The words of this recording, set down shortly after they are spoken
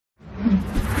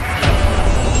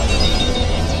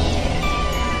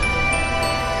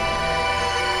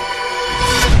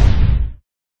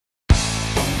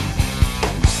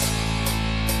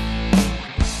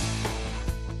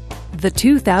The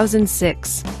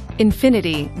 2006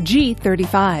 Infiniti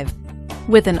G35.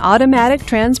 With an automatic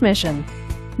transmission,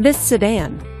 this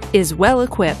sedan is well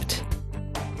equipped.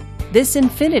 This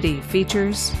Infiniti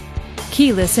features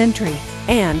keyless entry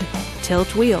and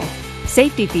tilt wheel.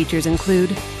 Safety features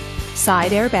include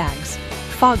side airbags,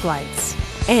 fog lights,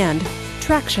 and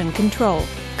traction control.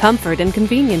 Comfort and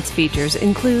convenience features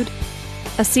include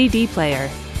a CD player,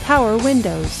 power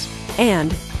windows,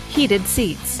 and heated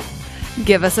seats.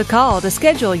 Give us a call to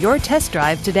schedule your test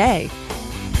drive today.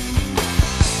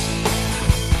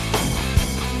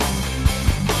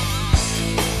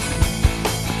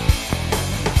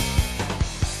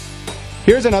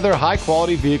 Here's another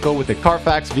high-quality vehicle with the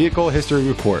Carfax Vehicle History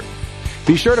Report.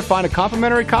 Be sure to find a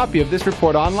complimentary copy of this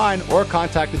report online or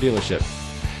contact the dealership.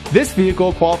 This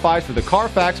vehicle qualifies for the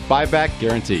Carfax Buyback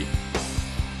Guarantee.